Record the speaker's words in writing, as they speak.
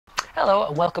Hello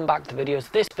and welcome back to videos.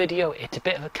 This video, it's a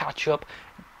bit of a catch up,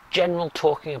 general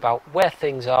talking about where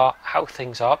things are, how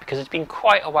things are, because it's been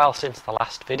quite a while since the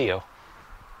last video.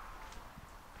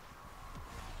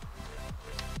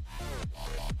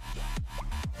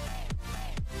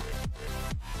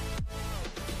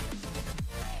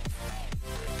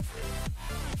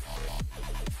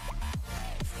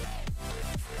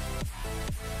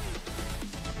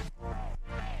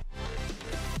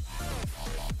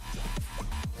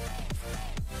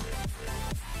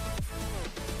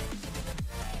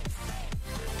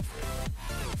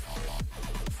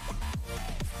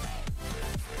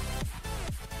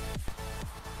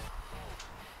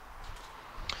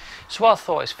 So what I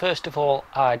thought is, first of all,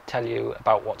 I'd tell you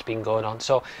about what's been going on.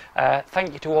 So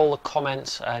thank you to all the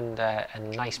comments and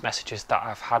nice messages that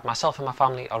I've had. Myself and my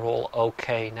family are all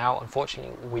okay now.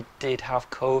 Unfortunately, we did have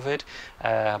COVID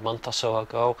a month or so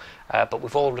ago, but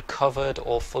we've all recovered,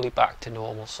 all fully back to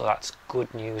normal. So that's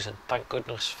good news, and thank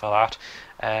goodness for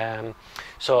that.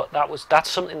 So that's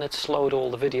something that slowed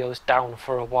all the videos down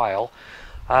for a while.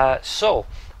 So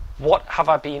what have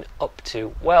I been up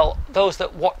to? Well, those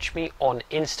that watch me on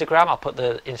Instagram, I'll put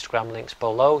the Instagram links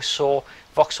below. So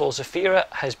Vauxhall Zafira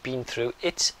has been through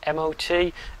its MOT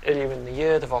earlier in the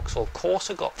year. The Vauxhall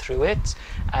Corsa got through it.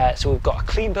 So we've got a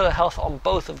clean bill of health on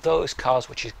both of those cars,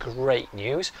 which is great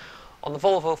news. On the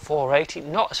Volvo480,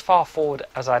 not as far forward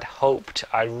as I'd hoped.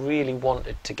 I really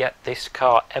wanted to get this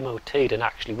car MOT'd and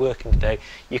actually working today.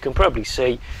 You can probably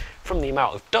see from the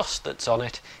amount of dust that's on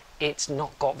it, it's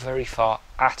not got very far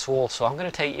at all. So I'm going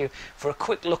to take you for a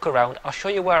quick look around. I'll show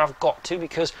you where I've got to,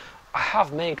 because I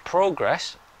have made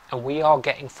progress and we are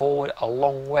getting forward a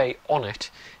long way on it.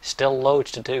 Still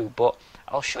loads to do, but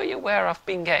I'll show you where I've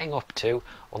been getting up to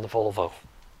on the Volvo.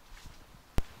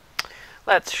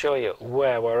 Let's show you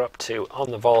where we're up to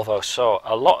on the Volvo. So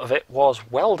a lot of it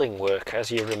was welding work, as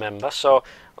you remember. So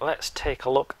let's take a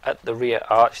look at the rear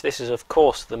arch. This is of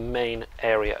course the main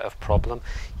area of problem.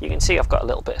 You can see I've got a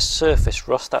little bit of surface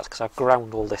rust. That's because I've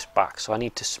ground all this back, so I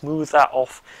need to smooth that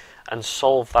off and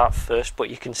solve that first. But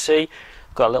you can see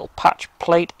I've got a little patch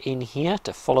plate in here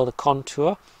to follow the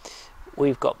contour.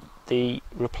 We've got the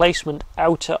replacement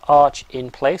outer arch in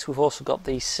place. We've also got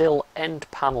the sill end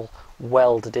panel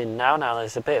welded in now. Now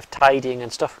there's a bit of tidying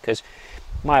and stuff because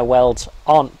my welds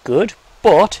aren't good,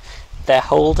 but they're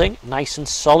holding nice and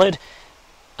solid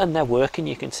and they're working.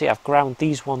 You can see I've ground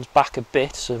these ones back a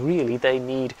bit, so really they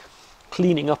need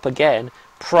cleaning up again,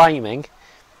 priming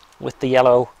with the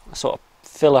yellow sort of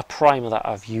filler primer that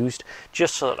I've used,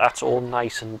 just so that that's all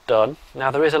nice and done. Now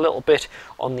there is a little bit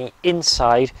on the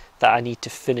inside that I need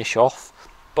to finish off,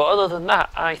 but other than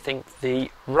that I think the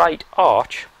right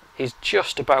arch is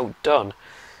just about done,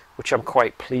 which I'm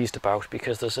quite pleased about,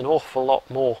 because there's an awful lot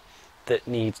more that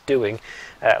needs doing.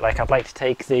 Like I'd like to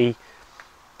take these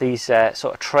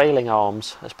sort of trailing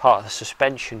arms as part of the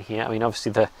suspension here. I mean,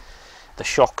 obviously the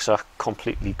shocks are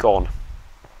completely gone.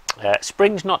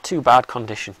 Spring's not too bad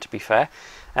condition, to be fair,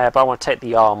 but I want to take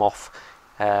the arm off,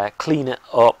 clean it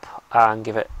up and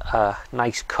give it a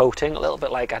nice coating, a little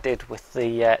bit like I did with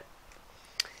the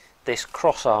this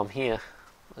cross arm here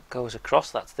that goes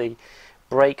across. That's the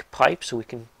brake pipe, so we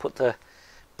can put the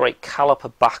brake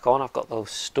caliper back on. I've got those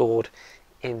stored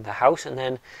in the house, and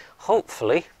then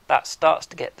hopefully that starts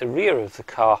to get the rear of the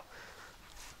car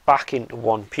back into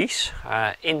one piece.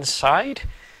 Inside,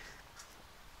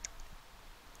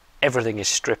 everything is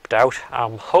stripped out.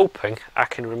 I'm hoping I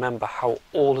can remember how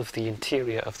all of the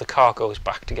interior of the car goes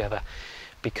back together,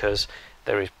 because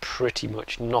there is pretty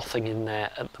much nothing in there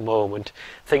at the moment.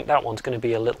 I think that one's going to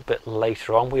be a little bit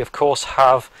later on. We of course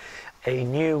have a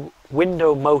new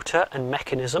window motor and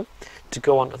mechanism to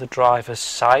go onto the driver's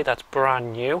side. That's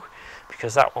brand new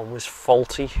because that one was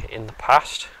faulty in the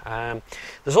past.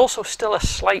 There's also still a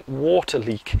slight water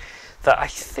leak that I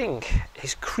think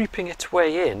is creeping its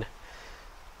way in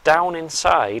down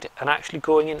inside and actually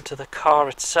going into the car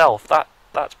itself.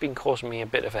 That's been causing me a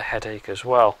bit of a headache as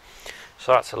well,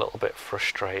 so that's a little bit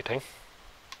frustrating.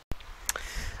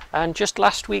 And just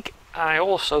last week I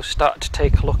also started to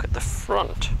take a look at the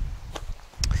front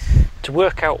to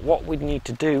work out what we'd need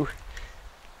to do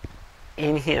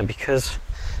in here, because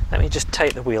let me just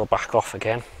take the wheel back off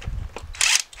again.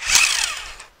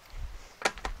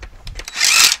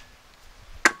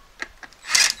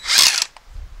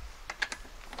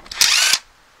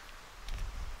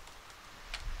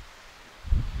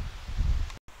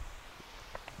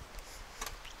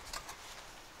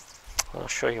 I'll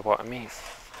show you what I mean.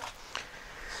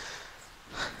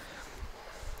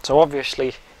 So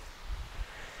obviously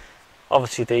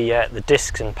the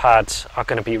discs and pads are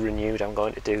going to be renewed. I'm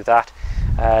going to do that.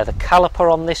 The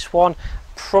caliper on this one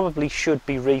probably should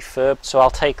be refurbed, so I'll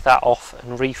take that off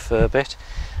and refurb it.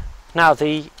 Now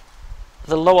the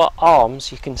lower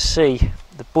arms, you can see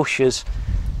the bushes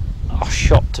are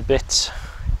shot to bits,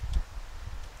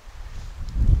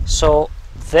 so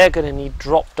they're going to need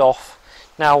dropped off.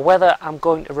 Now whether I'm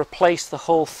going to replace the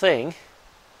whole thing,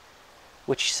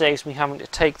 which saves me having to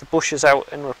take the bushes out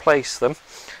and replace them,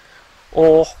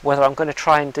 or whether I'm going to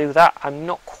try and do that, I'm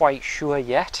not quite sure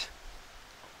yet.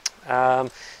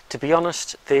 To be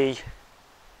honest, the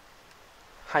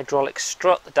hydraulic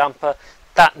strut, the damper,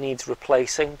 that needs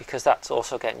replacing because that's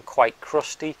also getting quite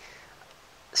crusty.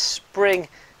 Spring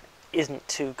isn't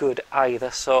too good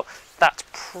either, so that's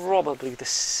probably the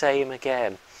same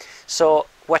again. So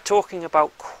we're talking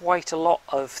about quite a lot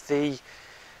of the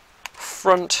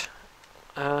front,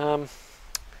 all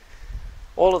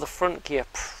of the front gear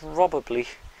probably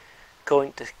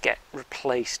going to get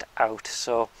replaced out,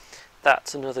 so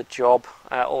that's another job.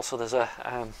 Also there's a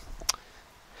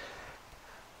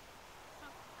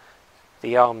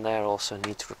the arm there also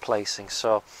needs replacing,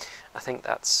 so I think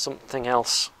that's something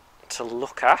else to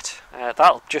look at.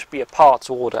 That'll just be a parts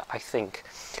order, I think,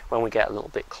 when we get a little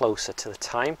bit closer to the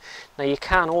time. Now you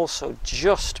can also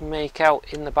just make out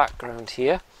in the background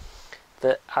here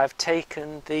that I've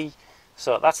taken the,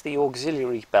 so that's the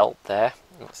auxiliary belt there,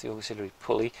 that's the auxiliary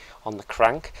pulley on the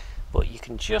crank, but you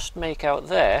can just make out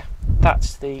there,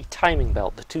 that's the timing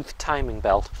belt, the tooth timing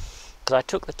belt, because I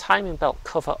took the timing belt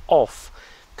cover off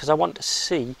because I want to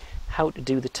see how to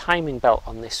do the timing belt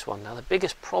on this one. Now the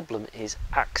biggest problem is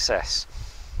access.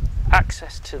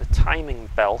 Access to the timing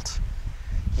belt,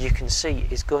 you can see,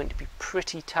 is going to be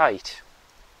pretty tight.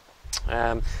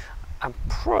 I'm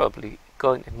probably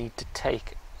going to need to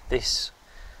take this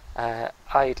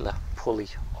idler pulley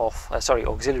off,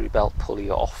 auxiliary belt pulley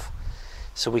off,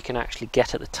 so we can actually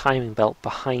get at the timing belt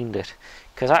behind it,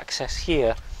 because access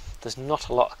here, there's not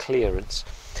a lot of clearance,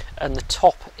 and the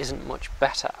top isn't much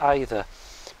better either.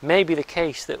 Maybe the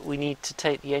case that we need to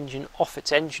take the engine off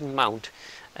its engine mount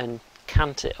and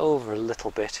cant it over a little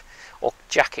bit, or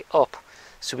jack it up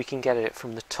so we can get at it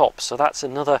from the top. So that's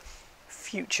another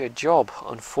future job,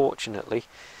 unfortunately.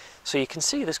 So you can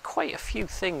see there's quite a few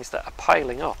things that are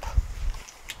piling up.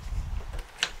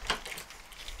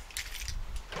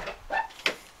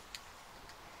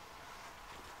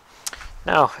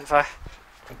 Now if I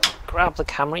grab the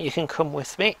camera, you can come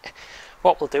with me.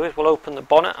 What we'll do is we'll open the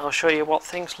bonnet. I'll show you what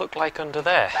things look like under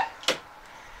there.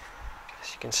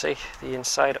 As you can see, the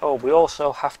inside. Oh, we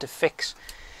also have to fix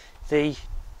the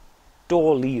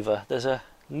door lever. There's a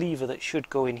lever that should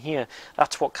go in here.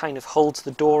 That's what kind of holds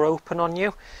the door open on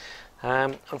you.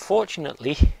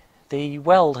 Unfortunately, the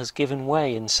weld has given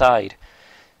way inside,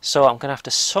 so I'm going to have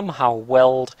to somehow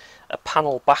weld a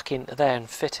panel back into there and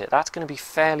fit it. That's going to be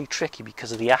fairly tricky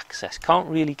because of the access. Can't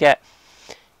really get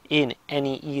in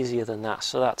any easier than that,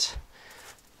 so that's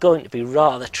going to be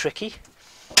rather tricky.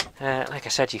 Like I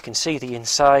said, you can see the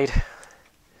inside.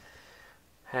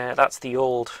 That's the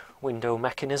old window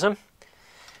mechanism,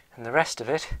 and the rest of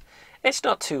it, it's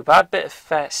not too bad. Bit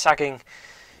of sagging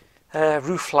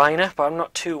roof liner, but I'm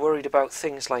not too worried about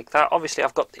things like that. Obviously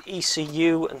I've got the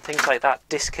ECU and things like that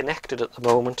disconnected at the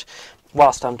moment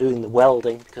whilst I'm doing the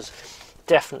welding, because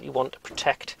definitely want to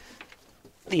protect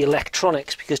the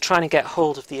electronics, because trying to get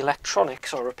hold of the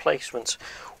electronics or replacements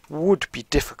would be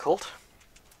difficult.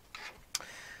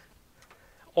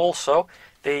 Also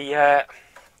the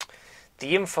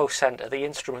info center, the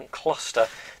instrument cluster,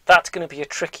 that's going to be a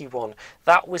tricky one.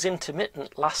 That was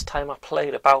intermittent last time I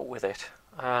played about with it.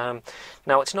 Now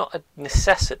it's not a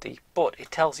necessity, but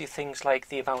it tells you things like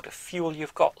the amount of fuel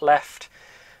you've got left,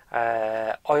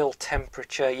 oil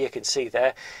temperature. You can see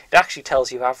there it actually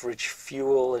tells you average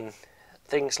fuel and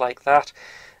things like that,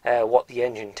 what the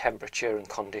engine temperature and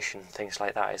condition, things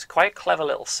like that. It's quite a clever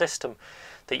little system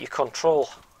that you control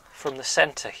from the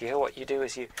center here. What you do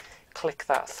is you click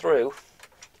that through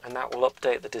and that will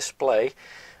update the display.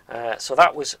 So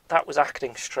that was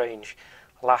acting strange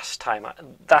last time.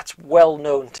 That's well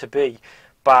known to be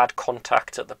bad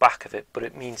contact at the back of it, but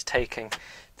it means taking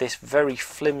this very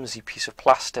flimsy piece of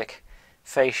plastic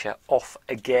fascia off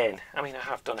again. I mean, I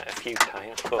have done it a few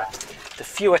times, but the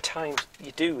fewer times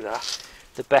you do that,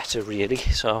 the better really.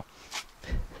 So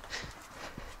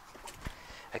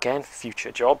again,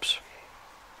 future jobs.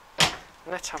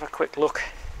 Let's have a quick look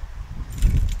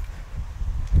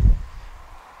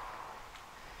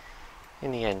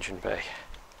in the engine bay,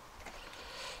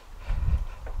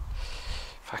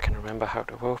 if I can remember how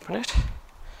to open it.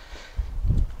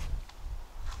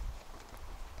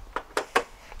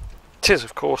 It is,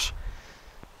 of course,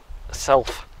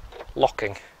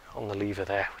 self-locking on the lever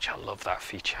there, which I love that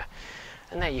feature.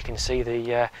 And there you can see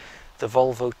the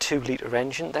Volvo 2-litre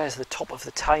engine. There's the top of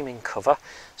the timing cover,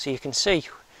 so you can see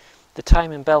the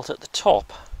timing belt at the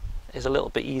top is a little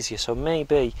bit easier, so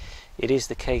maybe it is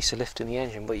the case of lifting the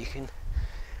engine, but you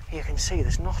can see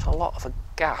there's not a lot of a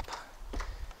gap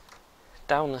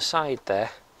down the side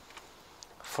there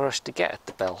for us to get at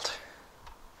the belt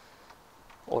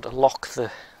or to lock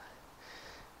the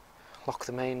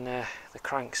main the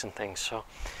cranks and things, so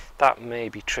that may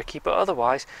be tricky. But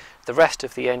otherwise the rest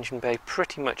of the engine bay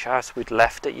pretty much as we'd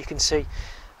left it. You can see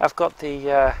I've got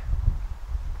the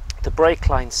brake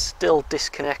lines still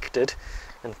disconnected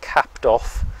and capped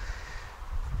off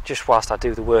just whilst I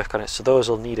do the work on it, so those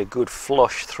will need a good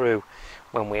flush through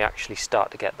when we actually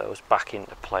start to get those back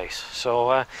into place.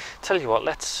 So tell you what,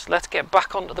 let's get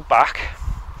back onto the back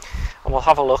and we'll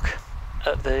have a look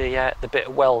at the bit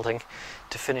of welding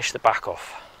to finish the back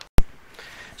off.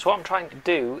 So what I'm trying to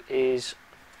do is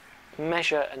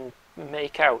measure and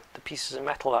make out the pieces of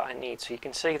metal that I need. So you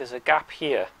can see there's a gap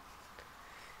here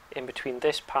in between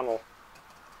this panel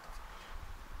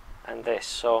and this.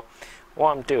 So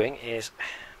what I'm doing is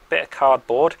a bit of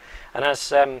cardboard, and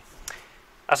as I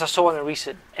saw in a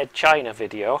recent Ed China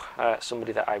video,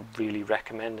 somebody that I really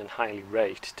recommend and highly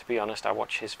rate, to be honest, I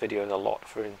watch his videos a lot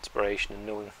for inspiration and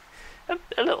knowing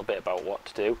a little bit about what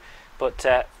to do, but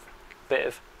a bit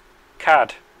of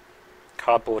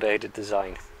cardboard aided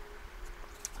design.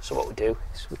 So what we do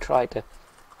is we try to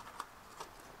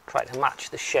match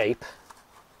the shape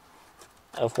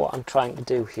of what I'm trying to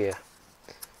do here.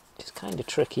 It's kind of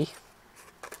tricky,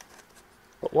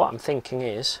 but what I'm thinking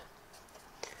is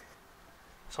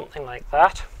something like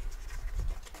that,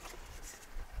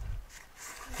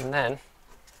 and then I'm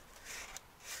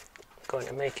going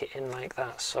to make it in like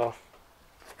that. So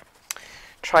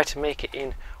try to make it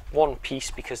in one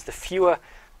piece, because the fewer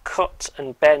cuts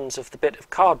and bends of the bit of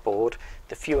cardboard,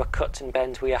 the fewer cuts and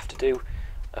bends we have to do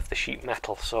of the sheet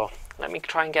metal. So let me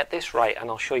try and get this right and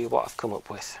I'll show you what I've come up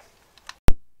with.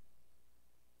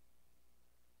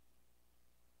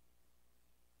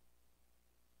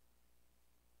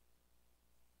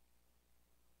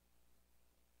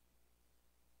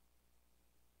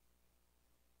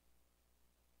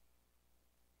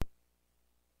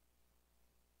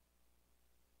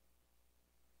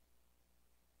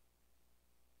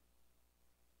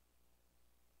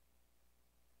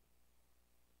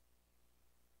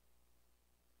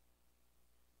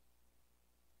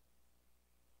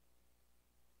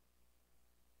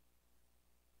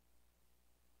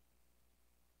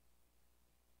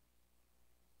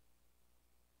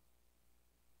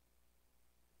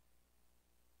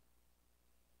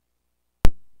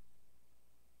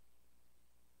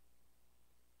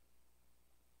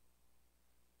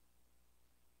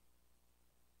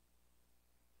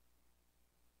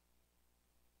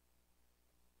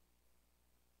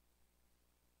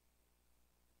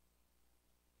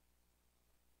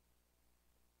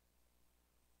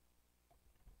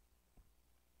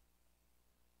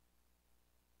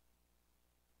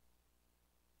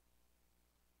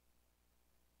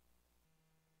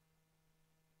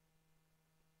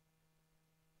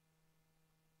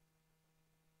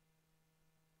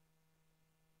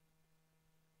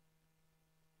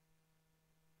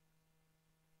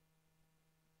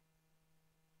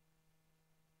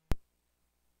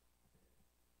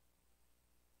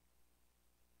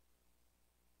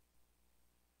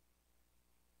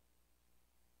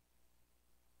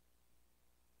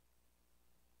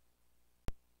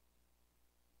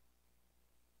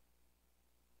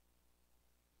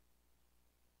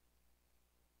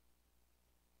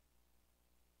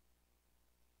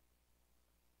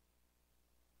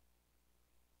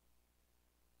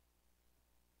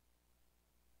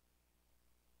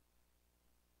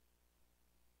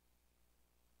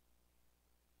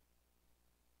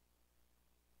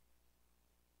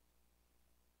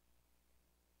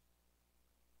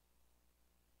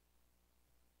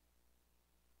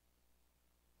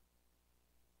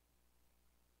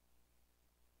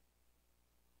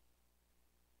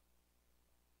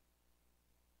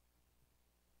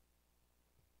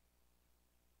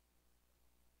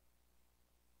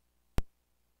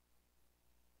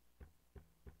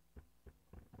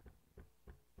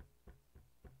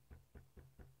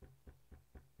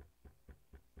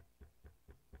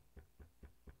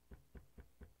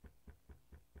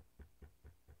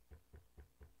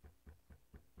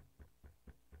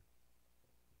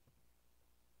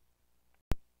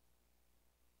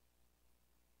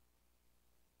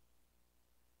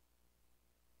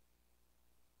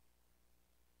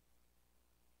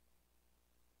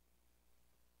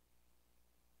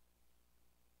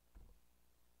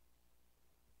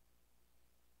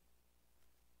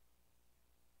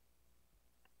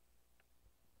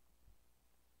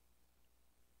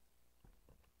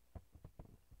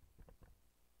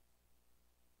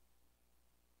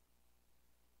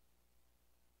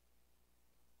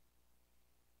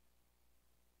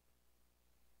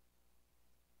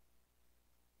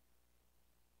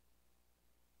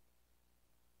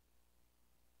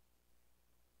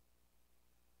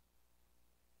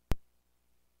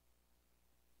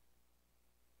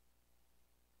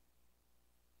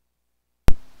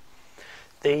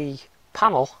 the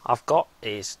panel I've got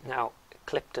is now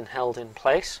clipped and held in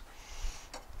place.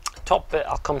 Top bit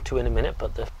I'll come to in a minute,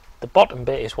 but the bottom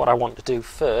bit is what I want to do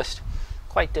first.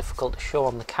 Quite difficult to show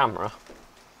on the camera,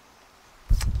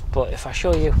 but if I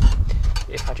show you,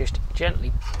 if I just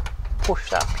gently push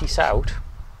that piece out,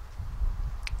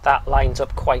 that lines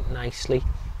up quite nicely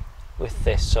with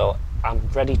this, so I'm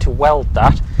ready to weld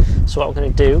that. So what I'm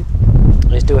going to do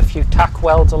is do a few tack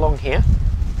welds along here,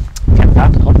 get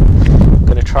that up. I'm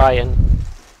going to try and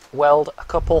weld a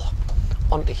couple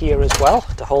onto here as well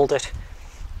to hold it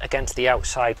against the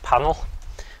outside panel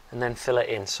and then fill it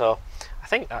in. So I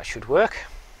think that should work.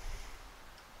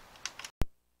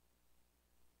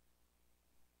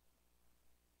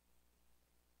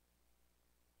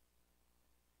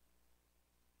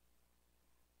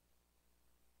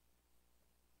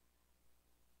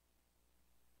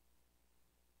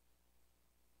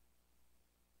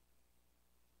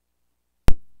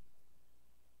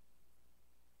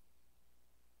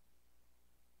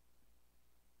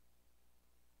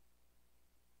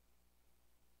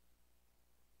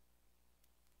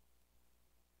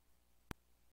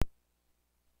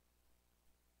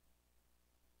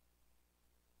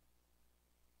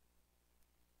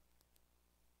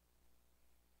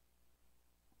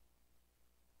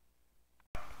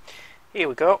 Here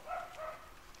we go.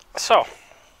 So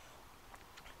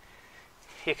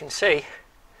you can see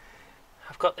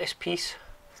I've got this piece,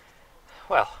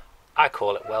 well, I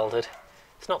call it welded.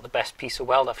 It's not the best piece of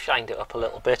weld. I've shined it up a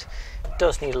little bit. It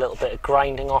does need a little bit of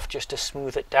grinding off just to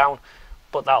smooth it down,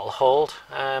 but that'll hold.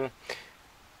 I've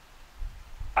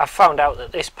found out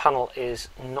that this panel is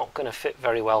not going to fit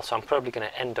very well, so I'm probably going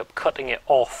to end up cutting it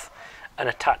off and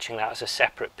attaching that as a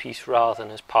separate piece rather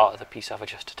than as part of the piece I've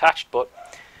just attached, but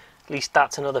at least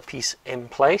that's another piece in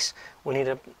place. We need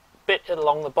a bit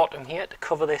along the bottom here to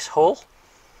cover this hole,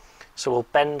 so we'll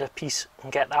bend a piece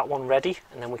and get that one ready,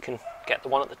 and then we can get the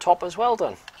one at the top as well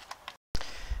done.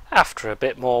 After a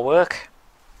bit more work,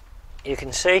 you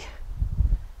can see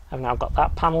I've now got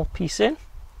that panel piece in.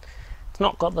 It's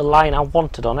not got the line I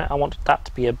wanted on it. I wanted that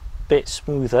to be a bit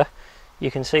smoother.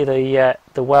 You can see the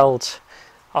welds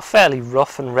are fairly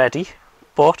rough and ready,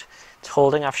 but it's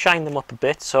holding. I've shined them up a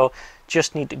bit, so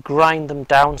just need to grind them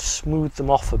down, smooth them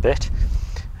off a bit,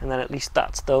 and then at least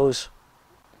that's those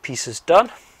pieces done.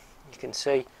 You can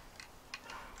see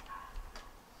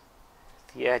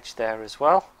the edge there as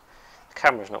well. The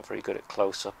camera's not very good at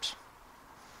close-ups.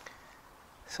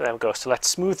 So there we go. So let's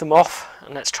smooth them off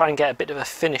and let's try and get a bit of a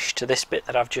finish to this bit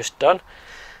that I've just done,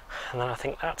 and then I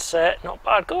think that's not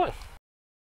bad going.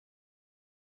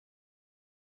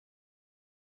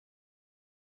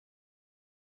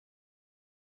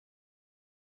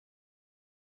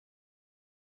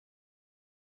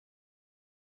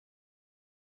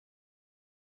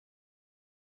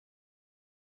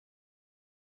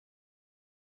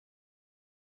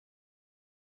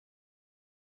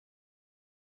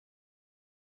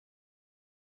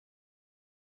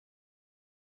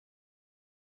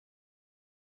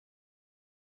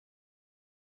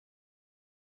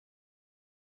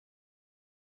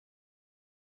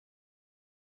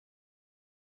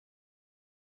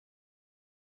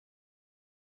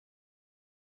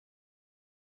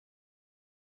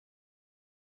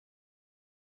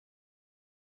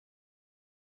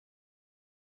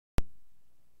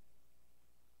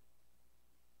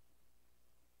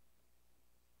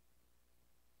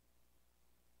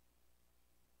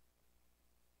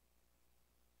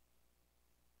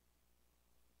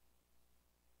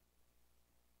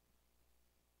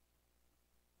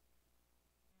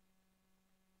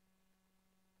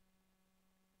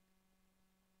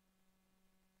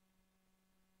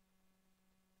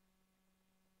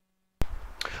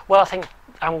 Well, I think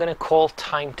I'm going to call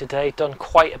time today. Done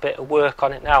quite a bit of work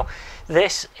on it now.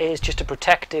 This is just a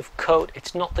protective coat.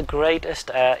 It's not the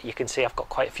greatest. You can see I've got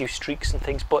quite a few streaks and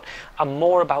things, but I'm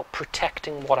more about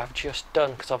protecting what I've just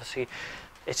done, because obviously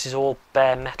this is all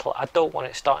bare metal. I don't want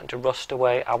it starting to rust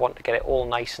away. I want to get it all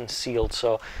nice and sealed.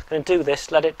 So I'm going to do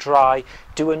this, let it dry,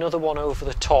 do another one over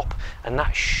the top, and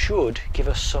that should give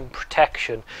us some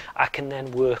protection. I can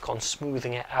then work on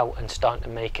smoothing it out and starting to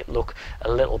make it look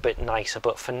a little bit nicer.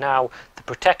 But for now, the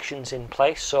protection's in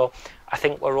place, so I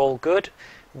think we're all good.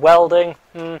 Welding,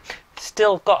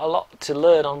 still got a lot to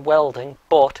learn on welding,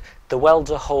 but The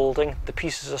welds are holding, the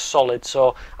pieces are solid,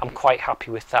 so I'm quite happy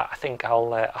with that. I think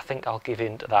I'll give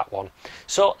in to that one.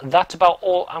 So that's about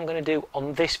all I'm going to do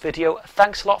on this video.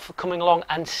 Thanks a lot for coming along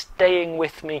and staying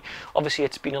with me. Obviously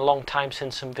it's been a long time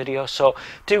since some videos, so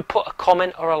do put a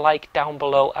comment or a like down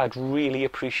below. I'd really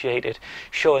appreciate it,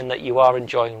 showing that you are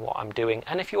enjoying what I'm doing.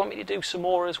 And if you want me to do some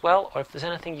more as well, or if there's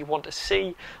anything you want to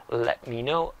see, let me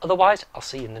know. Otherwise, I'll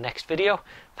see you in the next video.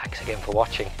 Thanks again for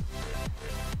watching.